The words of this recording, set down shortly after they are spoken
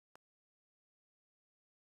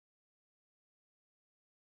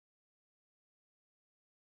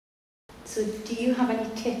So do you have any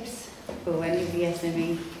tips for any of the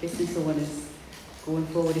SME business owners going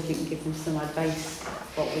forward? If you can give them some advice,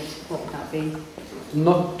 what would that be?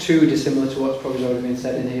 Not too dissimilar to what's probably already been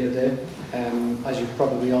said in here today. As you've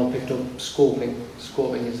probably all picked up, scoping.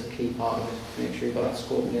 Scoping is a key part of it. Make sure you've got that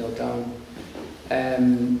scope nailed down.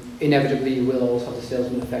 Inevitably you will always have the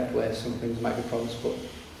salesman effect where some things might be problems, but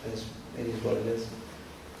it is what it is.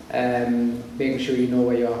 Making sure you know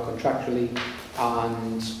where you are contractually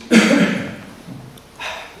and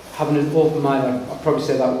having an open mind. I'd probably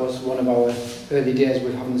say that was one of our early days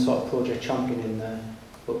with having the sort of project champion in there,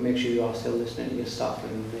 but make sure you are still listening to your staff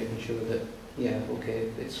and making sure that, yeah, okay,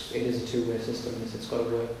 it is a two-way system. It's got to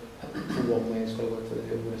work for one way, it's got to work for the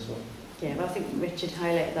other way. So. Yeah, but I think Richard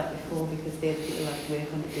highlighted that before, because they're the people that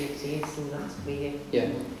work on it day to day, so that's where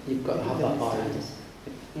you've got to have that balance.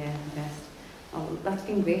 Yeah, best. Oh, that's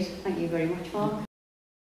been great. Thank you very much, Mark.